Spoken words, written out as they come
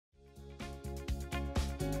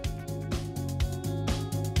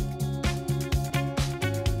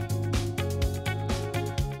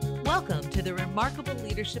Welcome to the Remarkable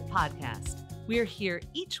Leadership Podcast. We're here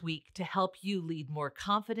each week to help you lead more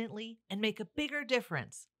confidently and make a bigger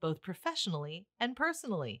difference, both professionally and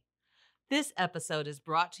personally. This episode is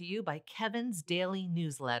brought to you by Kevin's Daily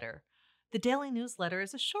Newsletter. The Daily Newsletter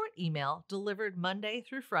is a short email delivered Monday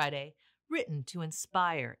through Friday, written to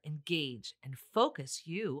inspire, engage, and focus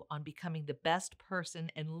you on becoming the best person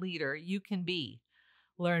and leader you can be.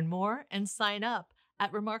 Learn more and sign up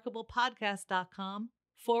at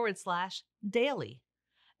remarkablepodcast.com/daily.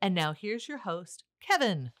 And now here's your host,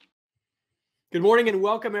 Kevin. Good morning and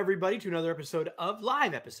welcome everybody to another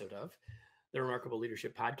live episode of the Remarkable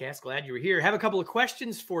Leadership Podcast. Glad you were here. Have a couple of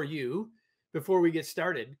questions for you before we get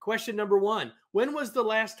started. Question number one, when was the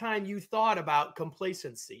last time you thought about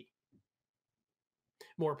complacency?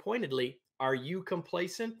 More pointedly, are you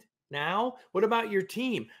complacent now? What about your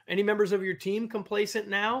team? Any members of your team complacent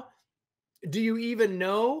now? Do you even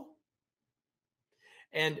know?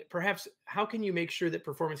 And perhaps, how can you make sure that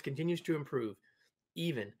performance continues to improve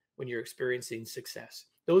even when you're experiencing success?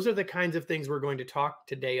 Those are the kinds of things we're going to talk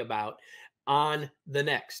today about on the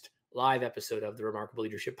next live episode of the Remarkable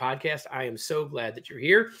Leadership Podcast. I am so glad that you're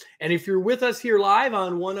here. And if you're with us here live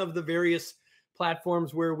on one of the various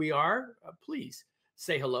platforms where we are, please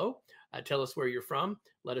say hello. Tell us where you're from.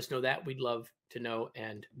 Let us know that. We'd love to know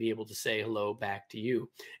and be able to say hello back to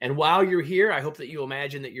you. And while you're here, I hope that you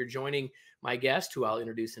imagine that you're joining my guest, who I'll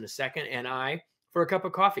introduce in a second, and I for a cup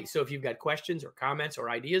of coffee. So if you've got questions or comments or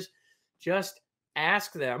ideas, just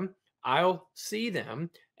ask them. I'll see them,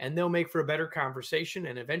 and they'll make for a better conversation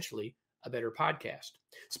and eventually a better podcast.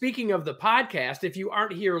 Speaking of the podcast, if you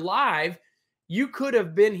aren't here live, you could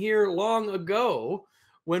have been here long ago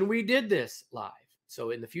when we did this live. So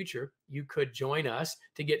in the future, you could join us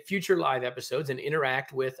to get future live episodes and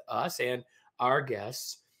interact with us and our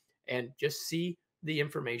guests and just see the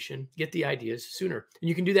information, get the ideas sooner. And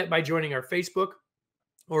you can do that by joining our Facebook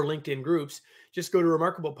or LinkedIn groups. Just go to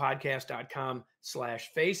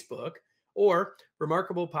remarkablepodcast.com/Facebook or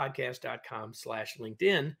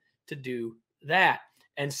remarkablepodcast.com/LinkedIn to do that.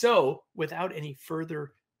 And so without any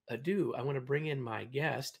further ado, I want to bring in my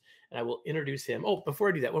guest and I will introduce him. Oh, before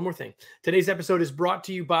I do that, one more thing. Today's episode is brought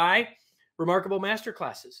to you by Remarkable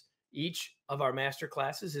Masterclasses. Each of our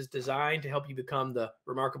masterclasses is designed to help you become the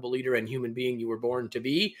remarkable leader and human being you were born to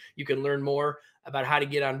be. You can learn more about how to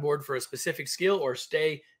get on board for a specific skill or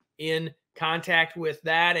stay in contact with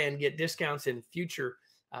that and get discounts in future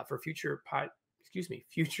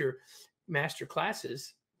master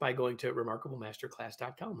classes by going to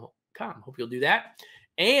remarkablemasterclass.com. Hope you'll do that.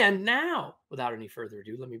 And now, without any further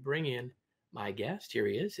ado, let me bring in my guest. Here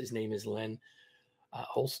he is. His name is Len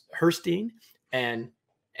Herstein, and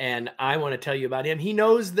I want to tell you about him. He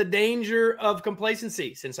knows the danger of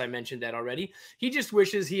complacency, since I mentioned that already. He just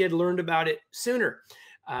wishes he had learned about it sooner.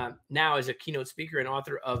 Now, as a keynote speaker and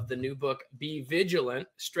author of the new book, Be Vigilant,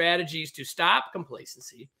 Strategies to Stop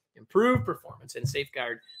Complacency, Improve Performance, and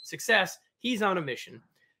Safeguard Success, he's on a mission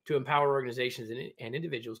to empower organizations and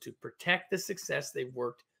individuals to protect the success they've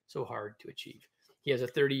worked so hard to achieve. He has a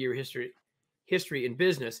 30-year history in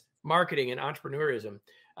business, marketing, and entrepreneurism.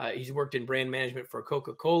 He's worked in brand management for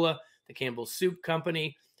Coca-Cola, the Campbell's Soup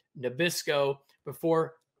Company, Nabisco,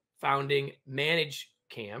 before founding Manage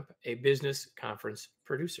Camp, a business conference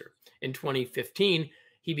producer. In 2015,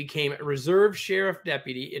 he became a reserve sheriff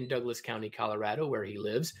deputy in Douglas County, Colorado, where he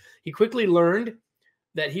lives. He quickly learned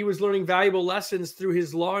that he was learning valuable lessons through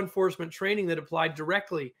his law enforcement training that applied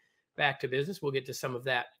directly back to business. We'll get to some of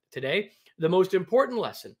that today. The most important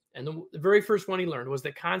lesson, and the very first one he learned, was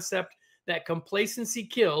the concept that complacency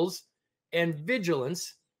kills and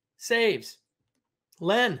vigilance saves.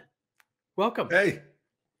 Len, welcome. Hey,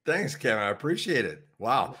 thanks, Kevin. I appreciate it.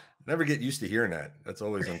 Wow. Never get used to hearing that. That's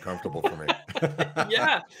always uncomfortable for me.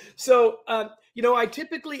 Yeah. So, I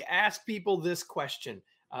typically ask people this question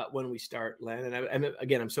when we start, Len. And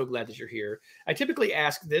I'm so glad that you're here. I typically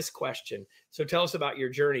ask this question. So tell us about your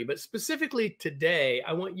journey. But specifically today,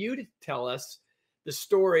 I want you to tell us the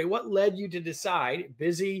story. What led you to decide,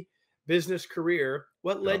 busy business career,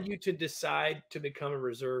 what led you to decide to become a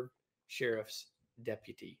reserve sheriff's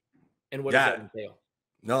deputy? And what does that entail?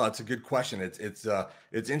 No, that's a good question.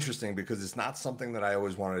 It's interesting because it's not something that I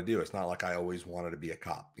always wanted to do. It's not like I always wanted to be a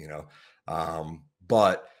cop,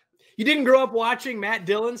 but you didn't grow up watching Matt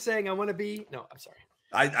Dillon saying, I want to be, no, I'm sorry.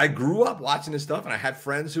 I grew up watching this stuff and I had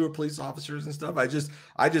friends who were police officers and stuff. I just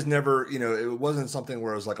never, it wasn't something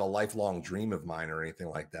where it was like a lifelong dream of mine or anything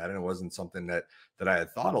like that. And it wasn't something that I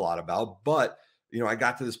had thought a lot about, but, I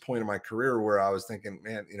got to this point in my career where I was thinking,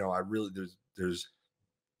 man, I really, there's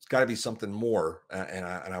got to be something more. And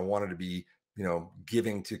I wanted to be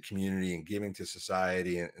giving to community and giving to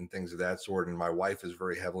society and things of that sort. And my wife is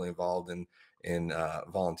very heavily involved in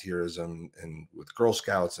volunteerism and with Girl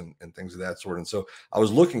Scouts and things of that sort. And so I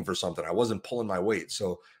was looking for something. I wasn't pulling my weight.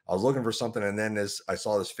 So I was looking for something. And then I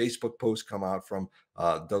saw this Facebook post come out from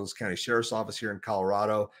Douglas County Sheriff's Office here in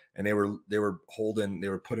Colorado. And they were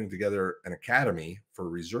putting together an academy for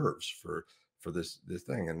reserves for this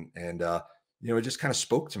thing. And it just kind of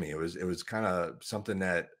spoke to me. It was kind of something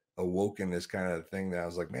that awoke in this kind of thing that I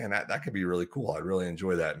was like, man, that could be really cool. I'd really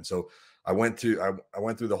enjoy that. And so I went through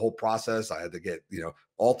the whole process. I had to get,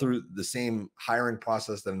 all through the same hiring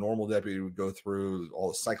process that a normal deputy would go through, all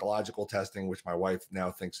the psychological testing, which my wife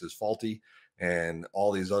now thinks is faulty, and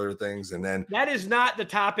all these other things. And then that is not the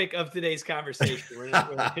topic of today's conversation. We're not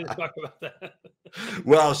going to talk about that.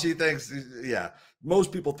 Well, she thinks,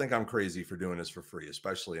 most people think I'm crazy for doing this for free,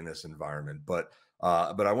 especially in this environment. But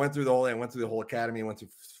I went through the whole academy, went through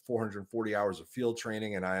 440 hours of field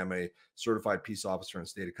training, and I am a certified peace officer in the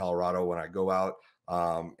state of Colorado. When I go out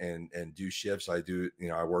and do shifts, I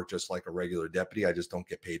I work just like a regular deputy. I just don't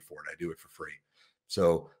get paid for it. I do it for free.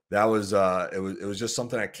 So that was it was just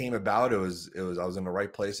something that came about. I was in the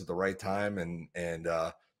right place at the right time, and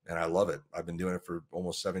I love it. I've been doing it for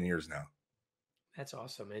almost 7 years now. That's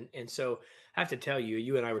awesome. And so I have to tell you,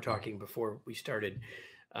 you and I were talking before we started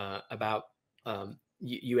about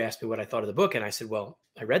you asked me what I thought of the book, and I said, well,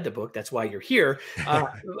 I read the book. That's why you're here.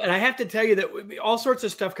 And I have to tell you that all sorts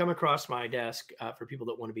of stuff come across my desk for people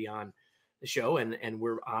that want to be on the show, and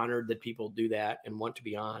we're honored that people do that and want to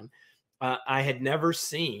be on. I had never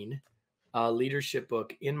seen a leadership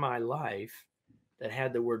book in my life that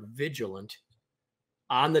had the word vigilant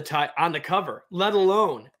on the cover, let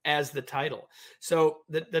alone as the title. So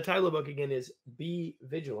the title of the book again is Be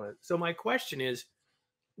Vigilant. So my question is,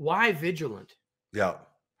 why vigilant? Yeah.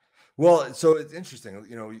 Well, so it's interesting.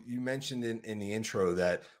 You mentioned in the intro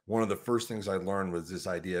that one of the first things I learned was this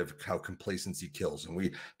idea of how complacency kills.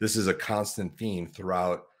 And this is a constant theme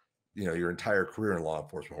throughout, your entire career in law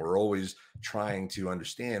enforcement. We're always trying to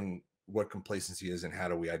understand what complacency is and how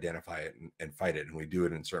do we identify it and fight it. And we do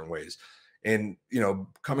it in certain ways. And,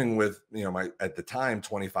 coming with, my, at the time,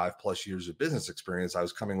 25 plus years of business experience, I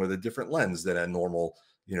was coming with a different lens than a normal,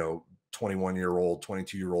 21-year-old,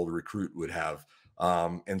 22-year-old recruit would have.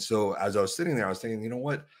 And so as I was sitting there, I was thinking, you know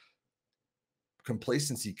what?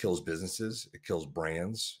 Complacency kills businesses. It kills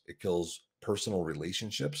brands. It kills personal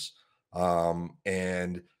relationships.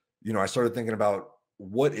 And, I started thinking about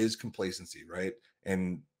what is complacency, right?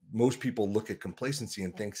 And most people look at complacency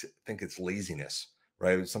and think it's laziness,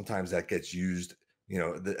 right? Sometimes that gets used,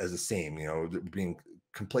 as the same, being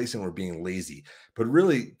complacent or being lazy. But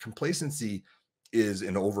really, complacency is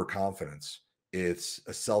an overconfidence. It's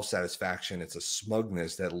a self-satisfaction. It's a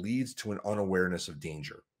smugness that leads to an unawareness of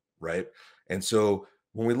danger, right? And so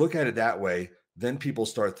when we look at it that way, then people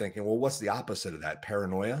start thinking, well, what's the opposite of that?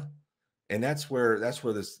 Paranoia. And that's where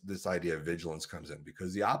this idea of vigilance comes in,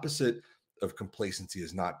 because the opposite of complacency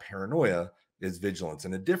is not paranoia, it's vigilance.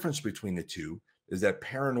 And the difference between the two is that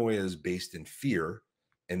paranoia is based in fear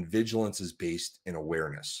and vigilance is based in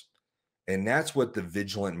awareness. And that's what the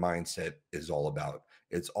vigilant mindset is all about.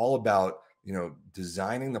 It's all about,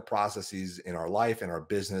 designing the processes in our life and our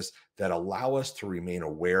business that allow us to remain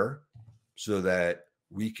aware so that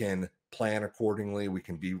we can plan accordingly. We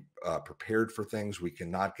can be prepared for things. We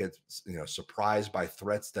cannot get, surprised by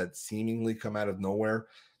threats that seemingly come out of nowhere.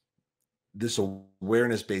 This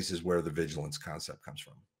awareness base is where the vigilance concept comes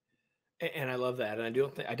from. And I love that. And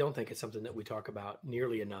I don't think it's something that we talk about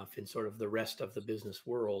nearly enough in sort of the rest of the business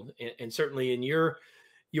world. And certainly in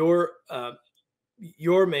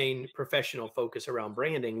your main professional focus around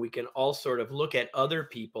branding, we can all sort of look at other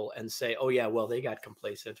people and say, oh yeah, well, they got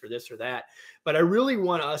complacent or this or that. But I really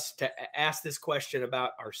want us to ask this question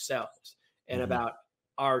about ourselves and about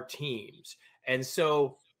our teams. And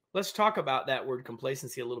so let's talk about that word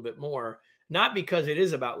complacency a little bit more, not because it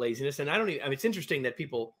is about laziness. And it's interesting that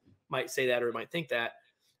people might say that or might think that,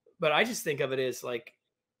 but I just think of it as like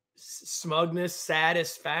smugness,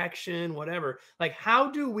 satisfaction, whatever. Like, how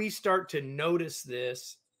do we start to notice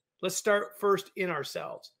this? Let's start first in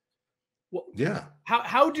ourselves. Well, yeah.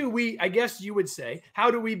 How do we, I guess you would say,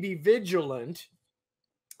 how do we be vigilant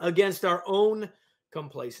against our own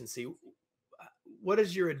complacency? What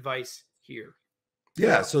is your advice here?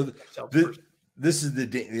 Yeah. So this is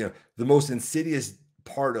the most insidious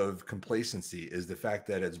part of complacency is the fact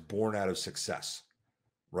that it's born out of success,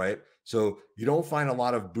 right? So you don't find a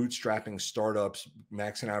lot of bootstrapping startups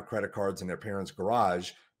maxing out credit cards in their parents'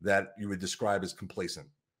 garage that you would describe as complacent,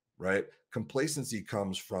 right? Complacency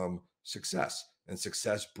comes from success. and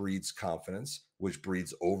success breeds confidence, which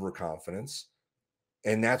breeds overconfidence.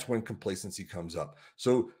 And that's when complacency comes up.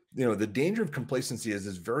 So, the danger of complacency is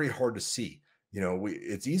it's very hard to see.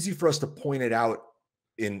 It's easy for us to point it out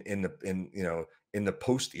in the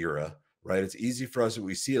post era, right? It's easy for us.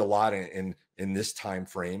 We see it a lot in this time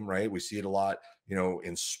frame, right? We see it a lot,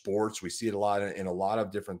 in sports. We see it a lot in a lot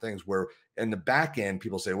of different things where in the back end,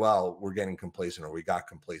 people say, well, we're getting complacent or we got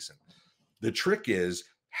complacent. The trick is,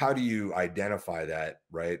 how do you identify that,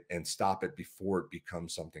 right? And stop it before it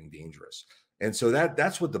becomes something dangerous. And so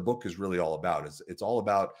that's what the book is really all about. It's all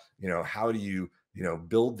about, how do you,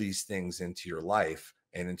 build these things into your life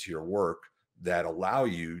and into your work that allow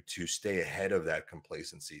you to stay ahead of that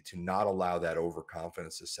complacency, to not allow that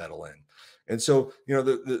overconfidence to settle in. And so,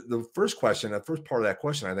 the first question, the first part of that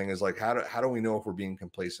question, I think, is like, how do we know if we're being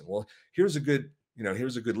complacent? Well, here's a good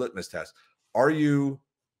litmus test. Are you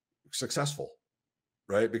successful?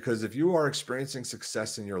 Right? Because if you are experiencing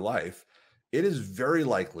success in your life, it is very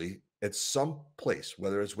likely at some place,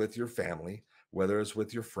 whether it's with your family, whether it's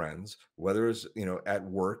with your friends, whether it's, at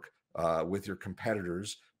work, with your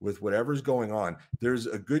competitors, with whatever's going on, there's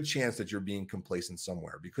a good chance that you're being complacent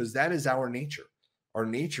somewhere, because that is our nature. Our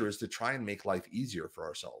nature is to try and make life easier for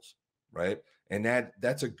ourselves, right? And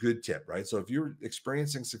that's a good tip, right? So if you're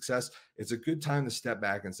experiencing success, it's a good time to step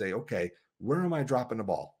back and say, okay, where am I dropping the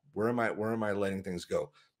ball? Where am I letting things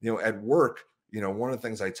go? At work, one of the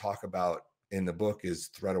things I talk about in the book is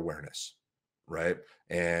threat awareness, right?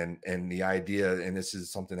 And the idea, and this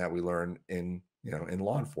is something that we learn in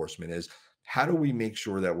law enforcement, is how do we make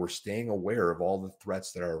sure that we're staying aware of all the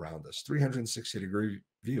threats that are around us, 360-degree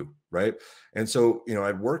view, right? And so,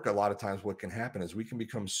 at work, a lot of times what can happen is we can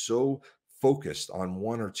become so focused on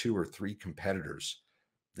one or two or three competitors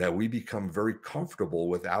that we become very comfortable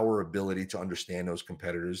with our ability to understand those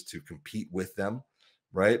competitors, to compete with them,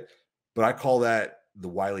 right? But I call that the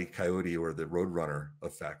Wile E. Coyote or the Roadrunner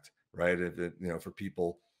effect, right? For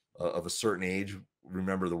people of a certain age,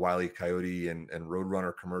 remember the Wile E. Coyote and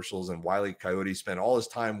Roadrunner commercials, and Wile E. Coyote spent all his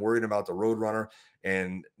time worrying about the Roadrunner,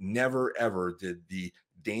 and never ever did the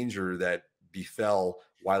danger that befell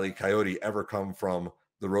Wile E. Coyote ever come from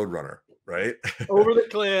the Roadrunner, right? Over the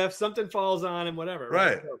cliff, something falls on him, whatever.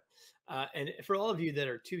 Right. So, and for all of you that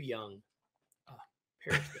are too young,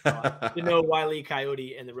 perish the thought, to know Wile E.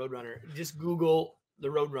 Coyote and the Roadrunner, just Google the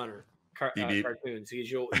Roadrunner cartoons,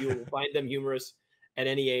 because you will find them humorous at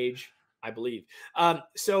any age, I believe.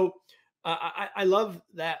 So I love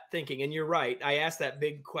that thinking, and you're right. I asked that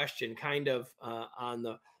big question kind of on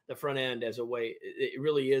the front end as a way. It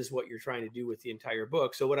really is what you're trying to do with the entire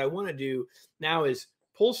book. So what I want to do now is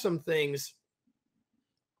pull some things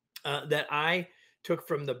that I took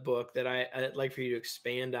from the book that I'd like for you to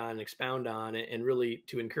expound on, and really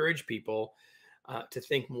to encourage people to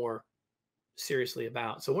think more seriously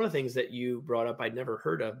about. So one of the things that you brought up I'd never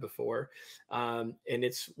heard of before, and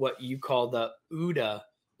it's what you call the OODA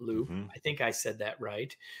loop. Mm-hmm. I think I said that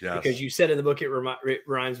right. Yes. Because you said in the book it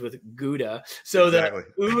rhymes with Gouda. So exactly.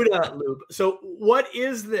 The OODA loop. So what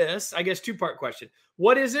is this? I guess two-part question.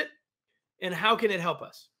 What is it, and how can it help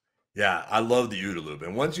us? Yeah, I love the OODA loop.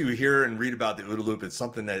 And once you hear and read about the OODA loop, it's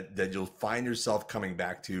something that you'll find yourself coming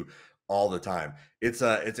back to all the time. It's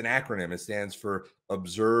an acronym. It stands for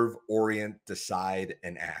Observe, Orient, Decide,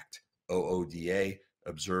 and Act. OODA,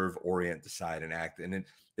 Observe, Orient, Decide, and Act. And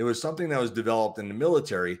it was something that was developed in the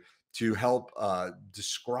military to help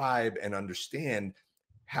describe and understand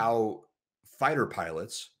how fighter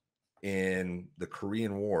pilots in the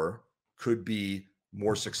Korean War could be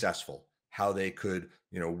more successful, how they could,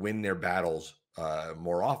 win their battles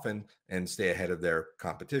more often and stay ahead of their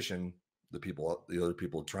competition, the other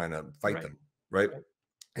people trying to fight them, right?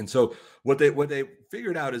 And so what they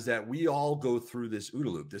figured out is that we all go through this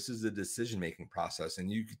OODA loop. This is the decision-making process. And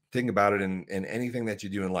you think about it in anything that you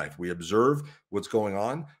do in life. We observe what's going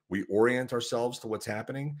on. We orient ourselves to what's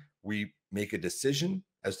happening. We make a decision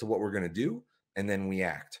as to what we're going to do, and then we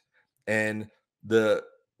act. And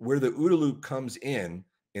where the OODA loop comes in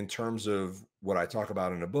terms of what I talk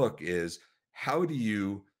about in the book is, how do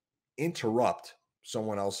you interrupt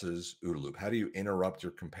someone else's OODA loop? How do you interrupt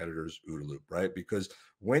your competitor's OODA loop, right? Because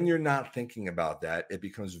when you're not thinking about that, it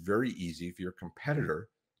becomes very easy for your competitor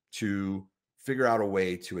to figure out a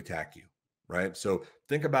way to attack you, right? So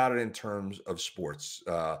think about it in terms of sports.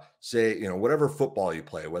 Say, whatever football you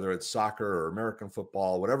play, whether it's soccer or American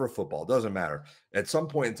football, whatever football, doesn't matter. At some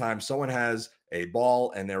point in time, someone has a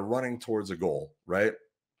ball and they're running towards a goal, right?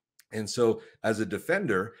 And so as a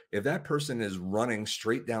defender, if that person is running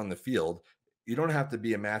straight down the field, you don't have to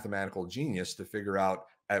be a mathematical genius to figure out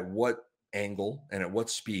at what angle and at what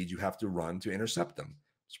speed you have to run to intercept them.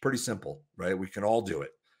 It's pretty simple, right? We can all do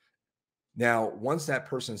it. Now, once that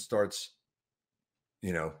person starts,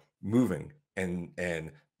 moving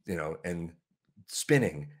and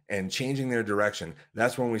spinning and changing their direction,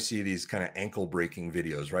 that's when we see these kind of ankle breaking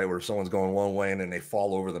videos, right? Where someone's going one way and then they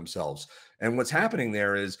fall over themselves. And what's happening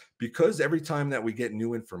there is, because every time that we get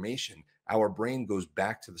new information, our brain goes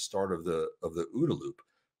back to the start of the OODA loop.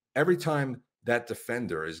 Every time that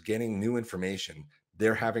defender is getting new information,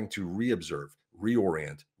 they're having to reobserve,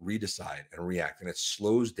 reorient, redecide, and react. And it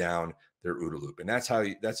slows down their OODA loop. And that's how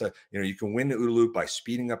you can win the OODA loop by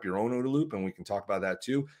speeding up your own OODA loop. And we can talk about that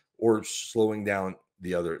too, or slowing down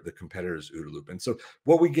the competitor's OODA loop. And so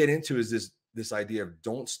what we get into is this idea of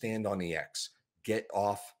don't stand on the X, get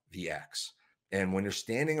off the X. And when you're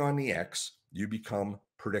standing on the X, you become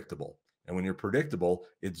predictable. And when you're predictable,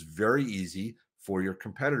 it's very easy for your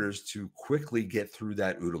competitors to quickly get through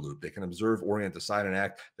that OODA loop. They can observe, orient, decide, and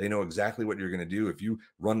act. They know exactly what you're going to do. If you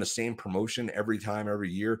run the same promotion every time, every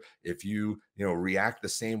year, if you react the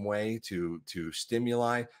same way to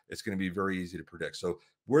stimuli, it's going to be very easy to predict. So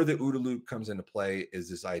where the OODA loop comes into play is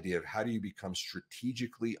this idea of how do you become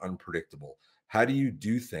strategically unpredictable? How do you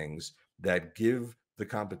do things that give the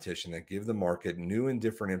competition, that give the market new and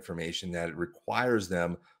different information, that it requires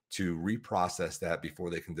them to reprocess that before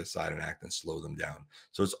they can decide and act and slow them down.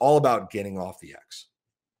 So it's all about getting off the X.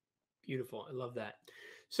 Beautiful. I love that.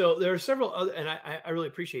 So there are several other, and I really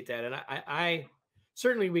appreciate that. And I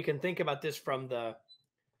certainly, we can think about this from the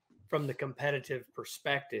competitive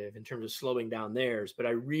perspective in terms of slowing down theirs. But I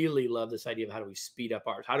really love this idea of how do we speed up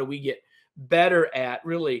ours? How do we get better at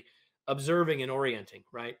really observing and orienting,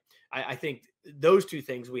 right? I think those two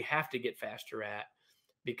things we have to get faster at,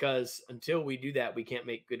 because until we do that, we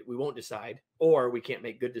won't decide, or we can't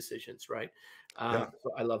make good decisions. Right. So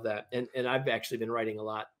I love that. And I've actually been writing a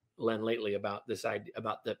lot, Len, lately about this idea,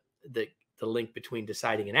 about the link between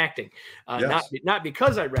deciding and acting. Not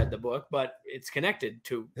because I read the book, but it's connected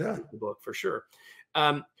to the book for sure.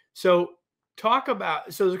 So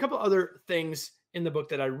there's a couple other things in the book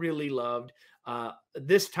that I really loved.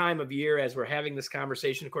 This time of year, as we're having this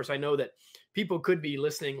conversation, of course, I know that people could be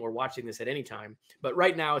listening or watching this at any time, but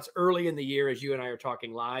right now it's early in the year as you and I are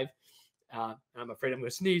talking live. I'm afraid I'm going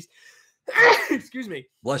to sneeze. Excuse me.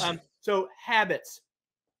 Bless you. So habits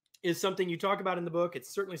is something you talk about in the book.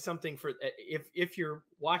 It's certainly something for if you're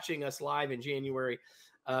watching us live in January,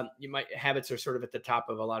 habits are sort of at the top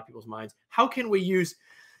of a lot of people's minds. How can we use,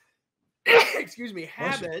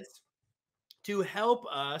 habits to help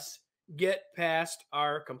us get past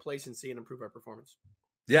our complacency and improve our performance?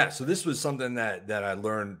 Yeah. So this was something that I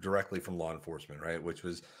learned directly from law enforcement, right?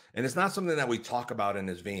 And it's not something that we talk about in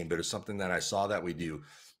this vein, but it's something that I saw that we do.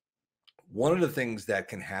 One of the things that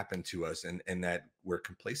can happen to us, and that where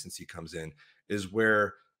complacency comes in, is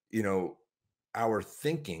where, our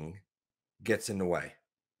thinking gets in the way,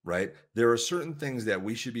 right? There are certain things that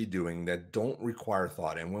we should be doing that don't require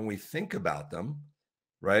thought. And when we think about them,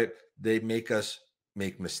 right, they make us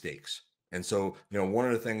make mistakes. And so, one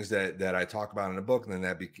of the things that I talk about in the book, and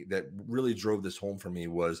then that really drove this home for me,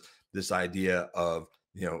 was this idea of,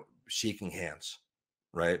 shaking hands,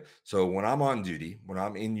 right? So when I'm on duty, when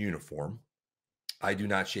I'm in uniform, I do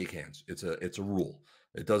not shake hands. It's a rule.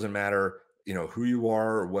 It doesn't matter, who you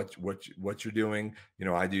are or what you're doing.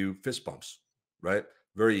 I do fist bumps, right?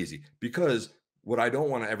 Very easy. Because what I don't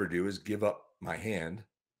want to ever do is give up my hand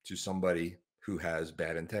to somebody who has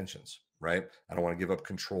bad intentions. Right. I don't want to give up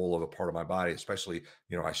control of a part of my body, especially,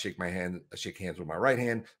 I shake hands with my right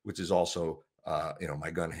hand, which is also,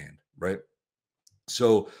 my gun hand. Right.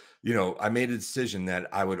 So, I made a decision that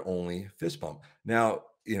I would only fist bump. Now,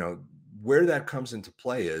 where that comes into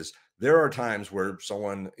play is there are times where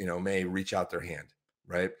someone, may reach out their hand.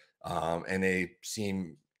 Right. And they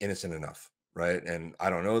seem innocent enough. Right. And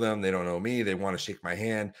I don't know them. They don't know me. They want to shake my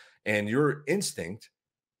hand. And your instinct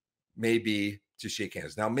may be to shake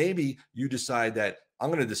hands. Now, maybe you decide that I'm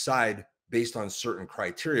going to decide based on certain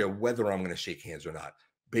criteria whether I'm going to shake hands or not,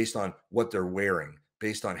 based on what they're wearing,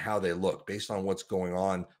 based on how they look, based on what's going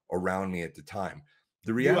on around me at the time.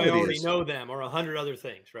 The reality I already is, know them, or 100 other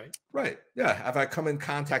things, right? Right. Yeah. Have I come in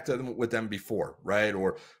contact with them before, right?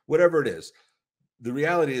 Or whatever it is. The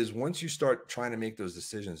reality is, once you start trying to make those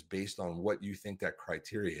decisions based on what you think that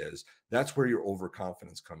criteria is, that's where your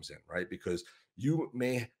overconfidence comes in, right? Because you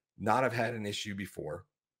may not have had an issue before,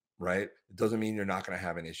 right? It doesn't mean you're not going to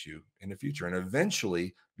have an issue in the future. And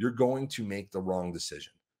eventually you're going to make the wrong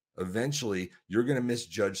decision. Eventually you're going to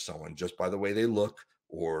misjudge someone just by the way they look,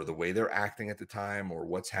 or the way they're acting at the time, or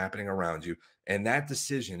what's happening around you. And that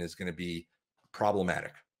decision is going to be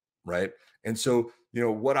problematic, right? And so,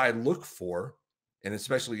 what I look for And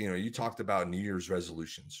especially, you talked about New Year's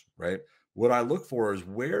resolutions, right? What I look for is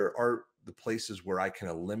where are the places where I can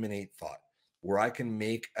eliminate thought, where I can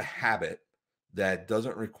make a habit that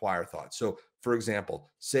doesn't require thought. So, for example,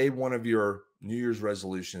 say one of your New Year's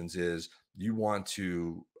resolutions is you want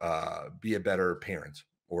to be a better parent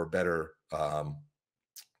or a better,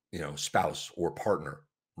 spouse or partner,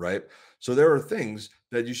 right? So there are things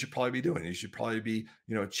that you should probably be doing. You should probably be,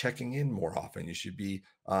 checking in more often. You should be,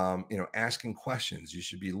 asking questions. You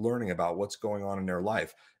should be learning about what's going on in their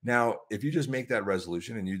life. Now, if you just make that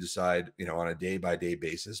resolution and you decide, on a day by day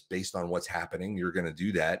basis, based on what's happening, you're going to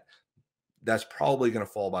do that, that's probably going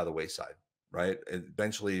to fall by the wayside, right?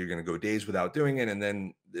 Eventually you're going to go days without doing it and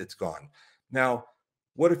then it's gone. Now,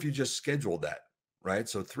 what if you just scheduled that, right?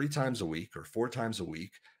 So 3 times a week or 4 times a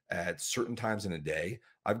week at certain times in a day,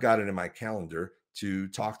 I've got it in my calendar to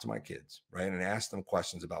talk to my kids, right? And ask them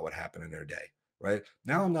questions about what happened in their day, right?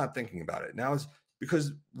 Now I'm not thinking about it. Now it's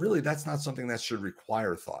because really that's not something that should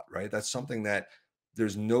require thought, right? That's something that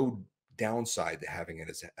there's no downside to having it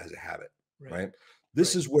as a habit, right?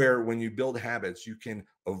 This is where when you build habits, you can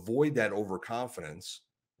avoid that overconfidence,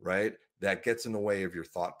 right? That gets in the way of your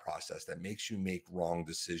thought process, that makes you make wrong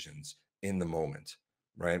decisions in the moment,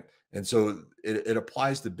 right? And so it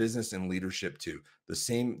applies to business and leadership too. The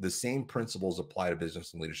same principles apply to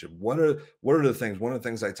business and leadership. What are the things? One of the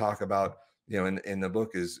things I talk about, in the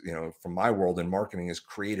book is, from my world in marketing is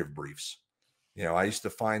creative briefs. I used to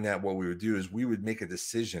find that what we would do is we would make a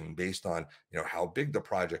decision based on, how big the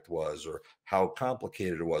project was or how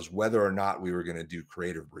complicated it was, whether or not we were going to do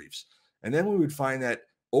creative briefs. And then we would find that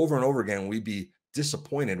over and over again, we'd be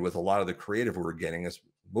disappointed with a lot of the creative we were getting, as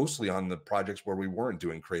mostly on the projects where we weren't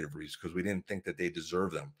doing creative briefs because we didn't think that they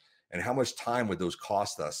deserved them. And how much time would those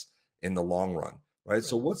cost us in the long run, right?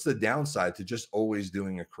 So what's the downside to just always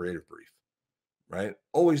doing a creative brief, right?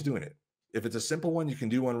 Always doing it. If it's a simple one, you can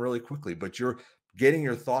do one really quickly, but you're getting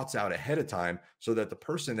your thoughts out ahead of time so that the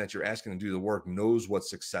person that you're asking to do the work knows what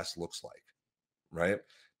success looks like, right?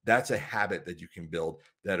 That's a habit that you can build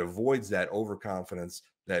that avoids that overconfidence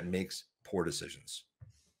that makes poor decisions.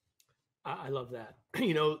 I love that.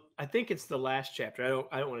 I think it's the last chapter.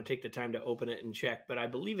 I don't want to take the time to open it and check, but I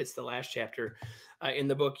believe it's the last chapter in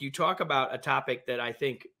the book. You talk about a topic that I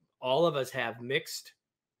think all of us have mixed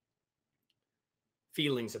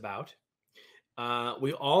feelings about.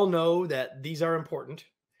 We all know that these are important,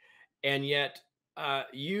 and yet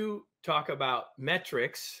you talk about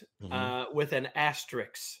metrics with an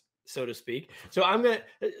asterisk, so to speak. So I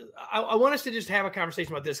want us to just have a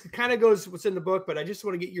conversation about this. It kind of goes what's in the book, but I just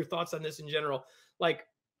want to get your thoughts on this in general, like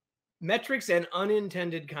metrics and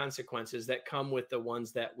unintended consequences that come with the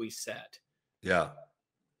ones that we set. Yeah.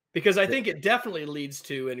 Because I think it definitely leads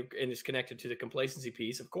to, and is connected to the complacency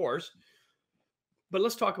piece, of course. But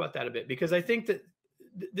let's talk about that a bit, because I think that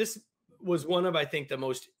this was one of, the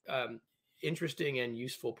most interesting and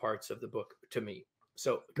useful parts of the book to me.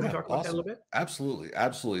 So can we talk about that a little bit? Absolutely.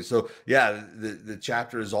 Absolutely. So yeah, the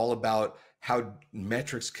chapter is all about how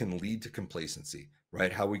metrics can lead to complacency,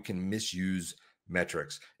 right? How we can misuse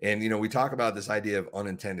metrics. And, we talk about this idea of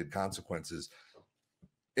unintended consequences.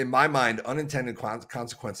 In my mind, unintended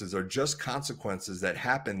consequences are just consequences that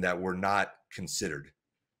happen that were not considered,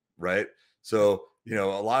 right? So, a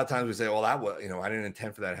lot of times we say, well, that was, I didn't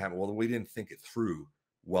intend for that to happen. Well, we didn't think it through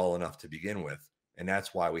well enough to begin with. And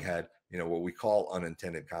that's why we had, what we call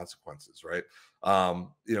unintended consequences, right?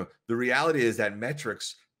 The reality is that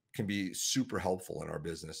metrics can be super helpful in our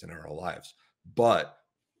business and in our lives, but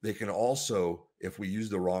they can also, if we use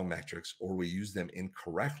the wrong metrics or we use them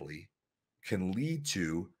incorrectly, can lead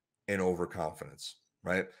to an overconfidence,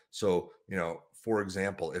 right? So, for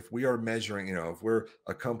example, if we are measuring, if we're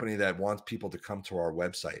a company that wants people to come to our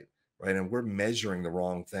website, right, and we're measuring the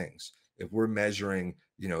wrong things, if we're measuring,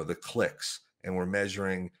 the clicks and we're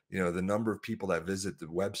measuring, the number of people that visit the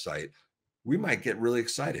website, we might get really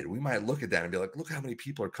excited. We might look at that and be like, look how many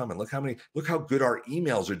people are coming. Look how good our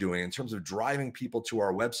emails are doing in terms of driving people to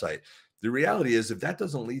our website. The reality is, if that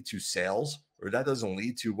doesn't lead to sales or that doesn't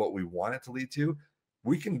lead to what we want it to lead to,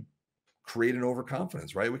 we can create an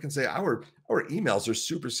overconfidence, right? We can say our emails are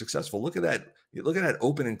super successful. Look at that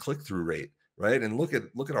open and click-through rate, right? And look at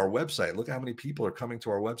our website. Look at how many people are coming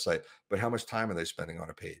to our website, but how much time are they spending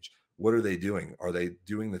on a page? What are they doing? Are they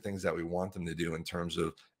doing the things that we want them to do in terms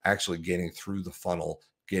of actually getting through the funnel,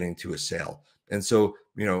 getting to a sale? And so,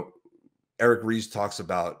 Eric Ries talks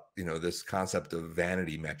about, this concept of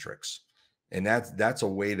vanity metrics. And that's a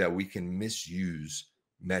way that we can misuse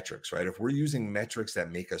metrics, right? If we're using metrics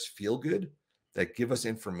that make us feel good, that give us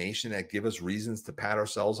information, that give us reasons to pat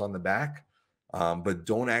ourselves on the back, but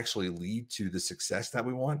don't actually lead to the success that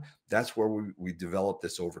we want. That's where we develop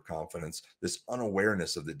this overconfidence, this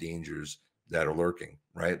unawareness of the dangers that are lurking,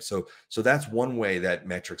 right? So that's one way that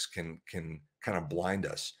metrics can kind of blind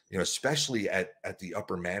us, especially at the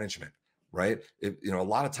upper management, right? A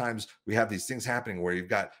lot of times we have these things happening where you've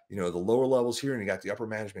got, the lower levels here and you got the upper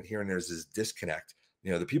management here, and there's this disconnect.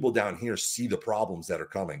 The people down here see the problems that are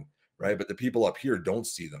coming, right? But the people up here don't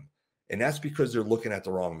see them. And that's because they're looking at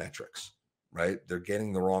the wrong metrics, right? They're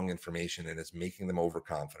getting the wrong information, and it's making them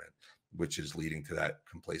overconfident, which is leading to that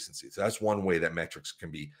complacency. So that's one way that metrics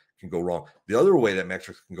can go wrong. The other way that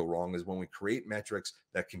metrics can go wrong is when we create metrics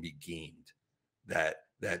that can be gamed, that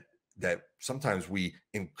sometimes we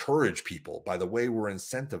encourage people by the way we're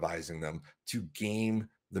incentivizing them to game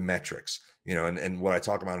the metrics, and what I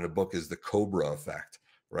talk about in the book is the cobra effect,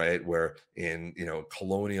 right? Where in,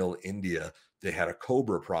 colonial India, they had a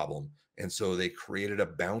cobra problem. And so they created a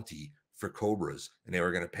bounty for cobras, and they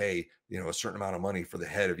were going to pay, a certain amount of money for the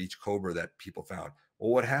head of each cobra that people found.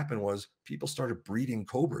 Well, what happened was people started breeding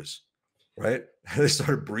cobras, right? They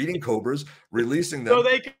started breeding cobras, releasing them. So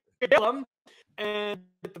they could kill them and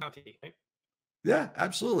get the bounty, right? Yeah,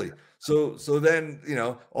 absolutely. So then,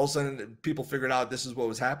 all of a sudden people figured out this is what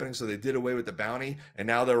was happening. So they did away with the bounty, and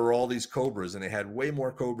now there were all these cobras, and they had way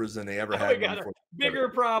more cobras than they ever had We got before. a bigger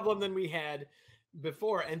problem than we had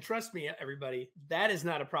before. And trust me, everybody, that is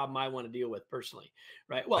not a problem I want to deal with personally,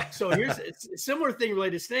 right? Well, so here's a similar thing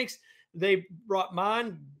related to snakes. They brought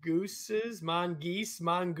mongooses,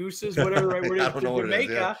 whatever the right word is, to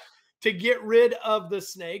Jamaica to get rid of the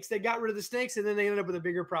snakes. They got rid of the snakes, and then they ended up with a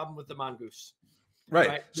bigger problem with the mongoose.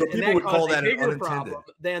 Right. So people would call that an unintended problem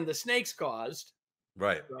than the snakes caused.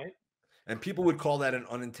 Right. Right. And people would call that an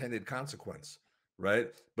unintended consequence. Right.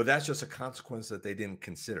 But that's just a consequence that they didn't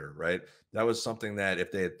consider. Right. That was something that if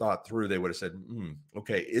they had thought through, they would have said,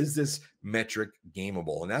 okay, is this metric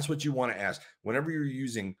gameable? And that's what you want to ask whenever you're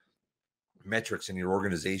using metrics in your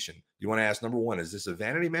organization. You want to ask, number one, is this a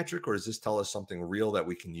vanity metric, or does this tell us something real that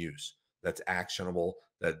we can use, that's actionable,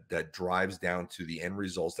 that drives down to the end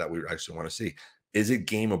results that we actually want to see? Is it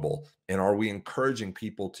gameable? And are we encouraging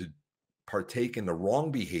people to partake in the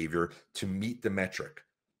wrong behavior to meet the metric?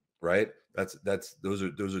 Right? Those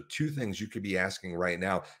are two things you could be asking right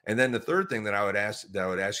now. And then the third thing that I would ask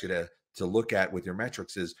you to look at with your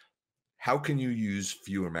metrics is, how can you use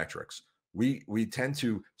fewer metrics? We tend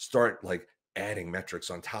to start like adding metrics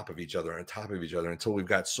on top of each other until we've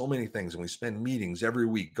got so many things, and we spend meetings every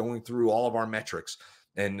week going through all of our metrics.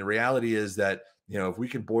 And the reality is that, if we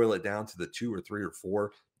can boil it down to the 2 or 3 or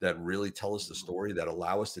 4 that really tell us the story, that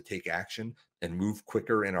allow us to take action and move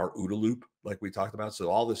quicker in our OODA loop, like we talked about. So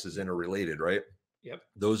all this is interrelated, right? Yep.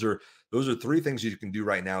 Those are 3 things you can do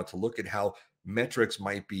right now to look at how metrics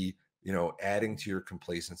might be, adding to your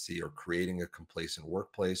complacency or creating a complacent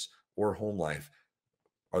workplace or home life.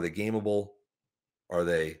 Are they gameable? Are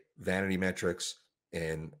they vanity metrics?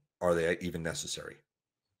 And are they even necessary?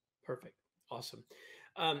 Perfect. Awesome.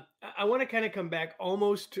 I want to kind of come back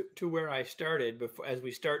almost to where I started before, as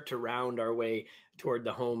we start to round our way toward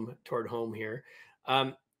home here.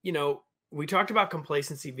 We talked about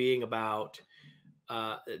complacency being about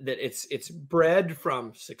that it's bred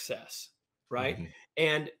from success, right?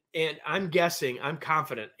 Mm-hmm. And I'm guessing, I'm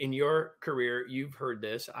confident in your career, you've heard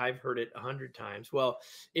this, I've heard it 100 times. Well,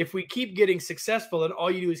 if we keep getting successful, then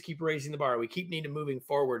all you do is keep raising the bar. We keep needing moving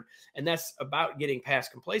forward. And that's about getting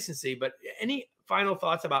past complacency. But any final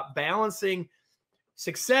thoughts about balancing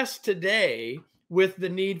success today with the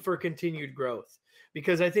need for continued growth?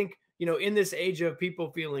 Because I think, in this age of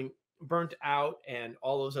people feeling burnt out and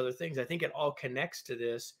all those other things, I think it all connects to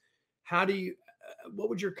this. What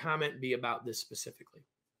would your comment be about this specifically?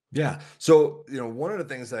 Yeah. So, one of the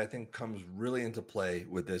things that I think comes really into play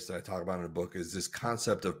with this that I talk about in the book is this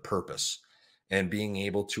concept of purpose and being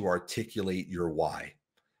able to articulate your why,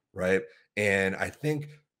 right? And I think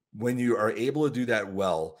when you are able to do that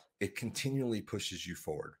well, it continually pushes you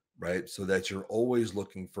forward, right? So that you're always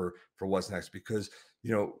looking for what's next. Because,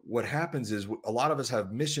 what happens is a lot of us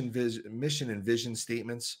have mission and vision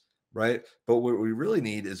statements, right? But what we really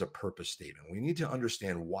need is a purpose statement. We need to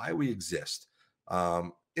understand why we exist.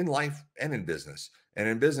 In life and in business. And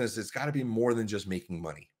in business, it's got to be more than just making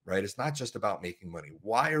money, right? It's not just about making money.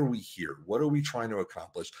 Why are we here? What are we trying to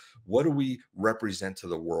accomplish? What do we represent to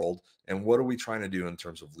the world? And what are we trying to do in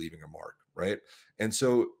terms of leaving a mark, right? And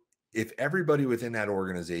so if everybody within that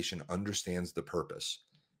organization understands the purpose,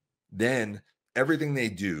 then everything they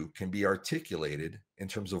do can be articulated in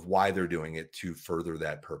terms of why they're doing it to further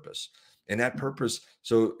that purpose. And that purpose,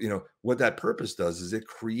 so, what that purpose does is it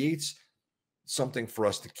creates something for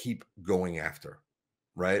us to keep going after,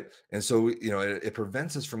 right? And so, it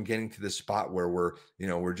prevents us from getting to this spot where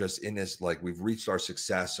we're just in this, like we've reached our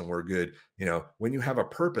success and we're good. When you have a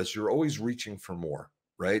purpose, you're always reaching for more,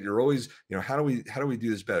 right? You're always, how do we do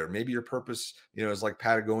this better? Maybe your purpose, is like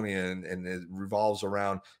Patagonia, and it revolves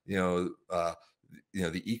around, the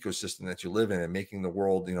ecosystem that you live in and making the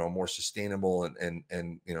world, a more sustainable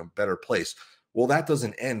and better place. Well, that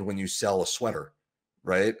doesn't end when you sell a sweater,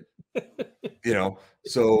 right? you know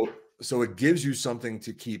so it gives you something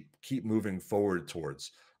to keep moving forward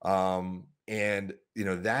towards. And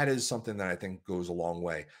that is something that I think goes a long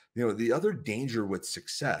way. The other danger with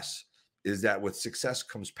success is that with success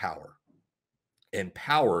comes power, and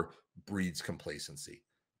power breeds complacency,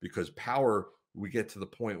 because power, we get to the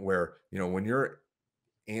point where, when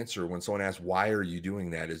when someone asks, why are you doing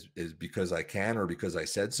that, is because I can, or because I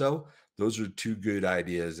said so. Those are two good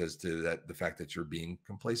ideas as to that, the fact that you're being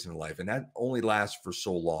complacent in life, and that only lasts for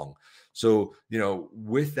so long. So,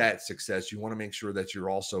 with that success, you want to make sure that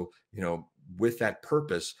you're also, with that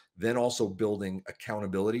purpose, then also building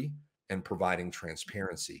accountability and providing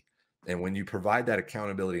transparency. And when you provide that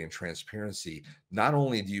accountability and transparency, not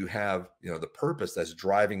only do you have, the purpose that's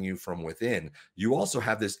driving you from within, you also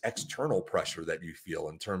have this external pressure that you feel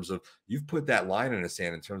in terms of, you've put that line in the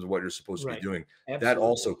sand in terms of what you're supposed to be doing. Absolutely. That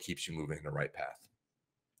also keeps you moving in the right path.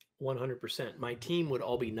 100%. My team would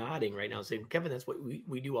all be nodding right now saying, Kevin, that's what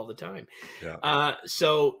we do all the time. Yeah.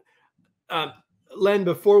 Len,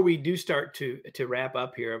 before we do start to wrap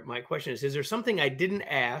up here, my question is there something I didn't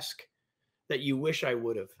ask that you wish I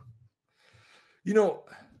would have?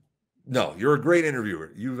 No, you're a great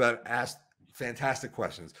interviewer. You've asked fantastic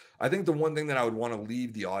questions. I think the one thing that I would want to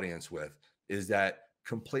leave the audience with is that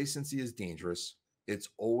complacency is dangerous. It's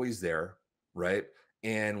always there, right?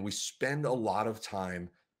 And we spend a lot of time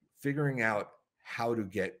figuring out how to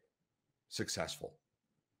get successful.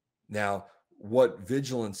 Now, what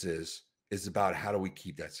vigilance is about, how do we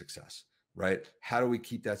keep that success, right? How do we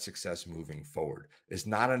keep that success moving forward? It's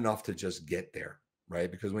not enough to just get there,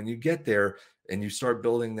 right? Because when you get there and you start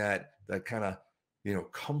building that kind of,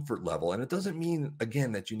 comfort level, and it doesn't mean,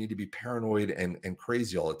 again, that you need to be paranoid and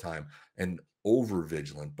crazy all the time and over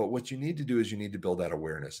vigilant, but what you need to do is you need to build that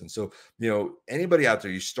awareness. And so, anybody out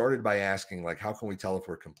there, you started by asking, like, how can we tell if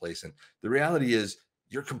we're complacent? The reality is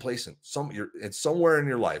you're complacent. It's somewhere in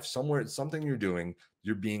your life, something you're doing,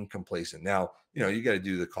 you're being complacent. Now, you got to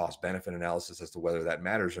do the cost benefit analysis as to whether that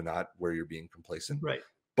matters or not, where you're being complacent. Right.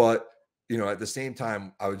 But, at the same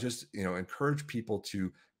time, I would just, encourage people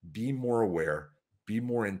to be more aware, be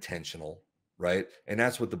more intentional, right? And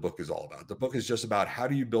that's what the book is all about. The book is just about, how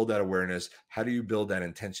do you build that awareness? How do you build that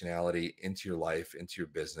intentionality into your life, into your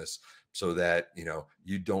business, so that,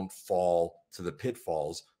 you don't fall to the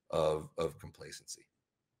pitfalls of complacency.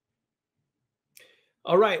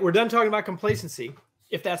 All right. We're done talking about complacency,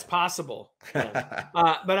 if that's possible. But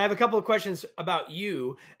I have a couple of questions about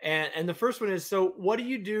you. And the first one is, so what do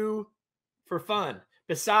you do for fun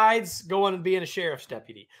besides going and being a sheriff's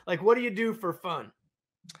deputy? Like, what do you do for fun?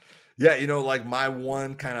 Yeah. Like, my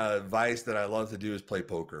one kind of advice that I love to do is play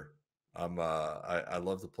poker. I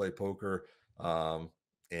love to play poker.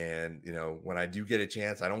 And, when I do get a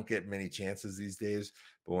chance, I don't get many chances these days,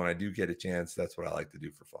 but when I do get a chance, that's what I like to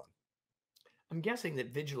do for fun. I'm guessing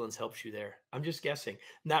that vigilance helps you there. I'm just guessing.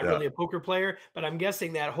 Not really a poker player, but I'm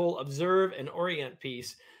guessing that whole observe and orient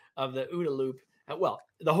piece of the OODA loop,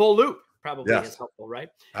 the whole loop probably is helpful, right?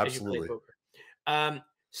 Absolutely. As you play poker.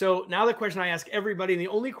 So now the question I ask everybody, and the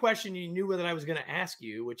only question you knew that I was going to ask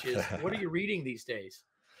you, which is, what are you reading these days?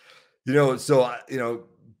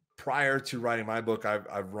 Prior to writing my book,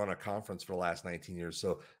 I've run a conference for the last 19 years.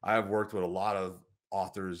 So I've worked with a lot of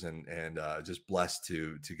authors and just blessed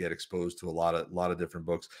to get exposed to a lot of different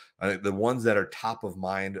books. I think the ones that are top of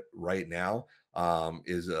mind right now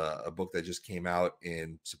is a book that just came out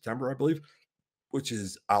in September, I believe, which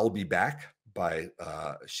is I'll Be Back by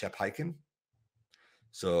Shep Hyken.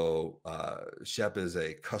 So Shep is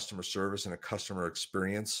a customer service and a customer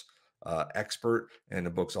experience expert, and the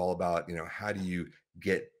book's all about, how do you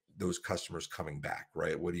get those customers coming back,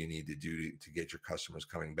 right? What do you need to do to get your customers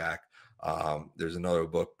coming back? There's another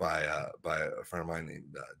book by a friend of mine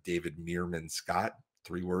named David Meerman Scott,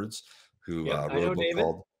 3 words, who wrote a book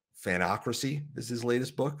called Fanocracy. This is his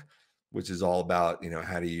latest book, which is all about,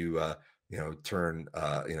 how do you turn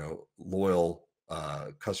loyal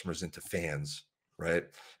customers into fans, right?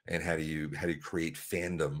 And how do you create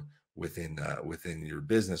fandom within your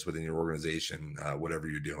business, within your organization, whatever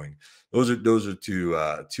you're doing. Those are two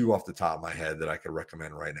off the top of my head that I could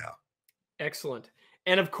recommend right now. Excellent.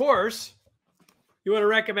 And of course, you want to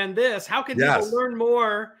recommend this. How can people learn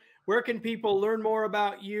more? where can people learn more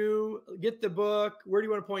about you, get the book? Where do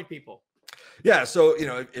you want to point people? Yeah. So,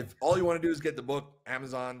 if all you want to do is get the book,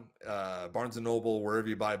 Amazon, Barnes and Noble, wherever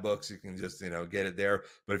you buy books, you can just, get it there.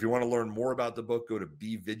 But if you want to learn more about the book, go to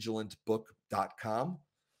bevigilantbook.com.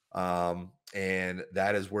 And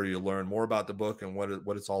that is where you learn more about the book and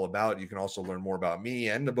what it's all about. You can also learn more about me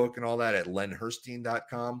and the book and all that at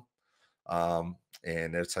lenherstein.com.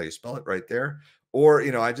 And that's how you spell it right there. Or,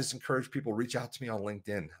 I just encourage people, reach out to me on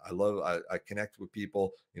LinkedIn. I connect with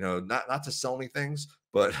people, not to sell me things,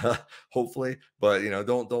 but hopefully, but,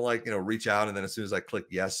 don't reach out. And then as soon as I click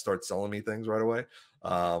yes, start selling me things right away.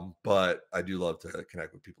 But I do love to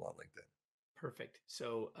connect with people on LinkedIn. Perfect.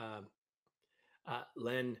 So,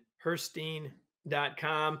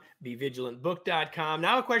 lenherstein.com, bevigilantbook.com.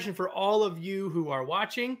 Now a question for all of you who are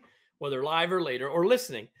watching, whether live or later, or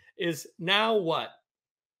listening, is now what?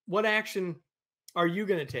 What action are you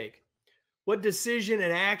going to take? What decision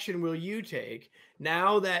and action will you take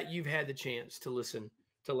now that you've had the chance to listen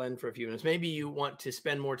to Len for a few minutes? Maybe you want to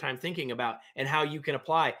spend more time thinking about and how you can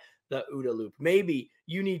apply the OODA loop. Maybe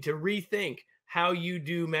you need to rethink how you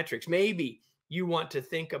do metrics. Maybe you want to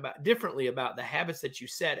think differently about the habits that you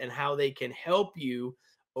set and how they can help you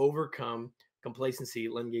overcome complacency.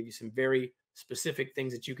 Len gave you some very specific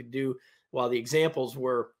things that you could do, while the examples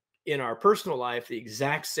were in our personal life. The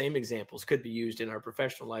exact same examples could be used in our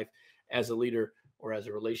professional life as a leader or as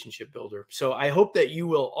a relationship builder. So I hope that you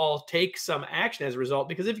will all take some action as a result,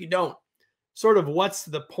 because if you don't, sort of what's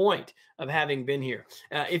the point of having been here?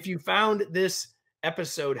 If you found this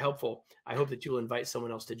episode helpful, I hope that you'll invite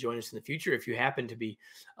someone else to join us in the future. If you happen to be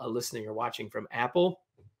listening or watching from Apple,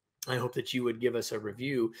 I hope that you would give us a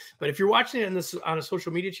review. But if you're watching it on a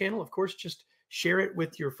social media channel, of course, just share it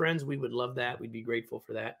with your friends. We would love that. We'd be grateful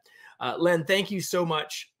for that. Len, thank you so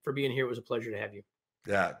much for being here. It was a pleasure to have you.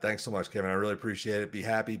 Yeah. Thanks so much, Kevin. I really appreciate it. Be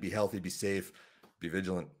happy, be healthy, be safe, be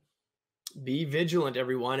vigilant. Be vigilant,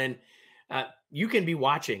 everyone. And you can be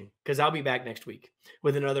watching, because I'll be back next week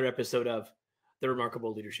with another episode of the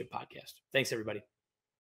Remarkable Leadership Podcast. Thanks, everybody.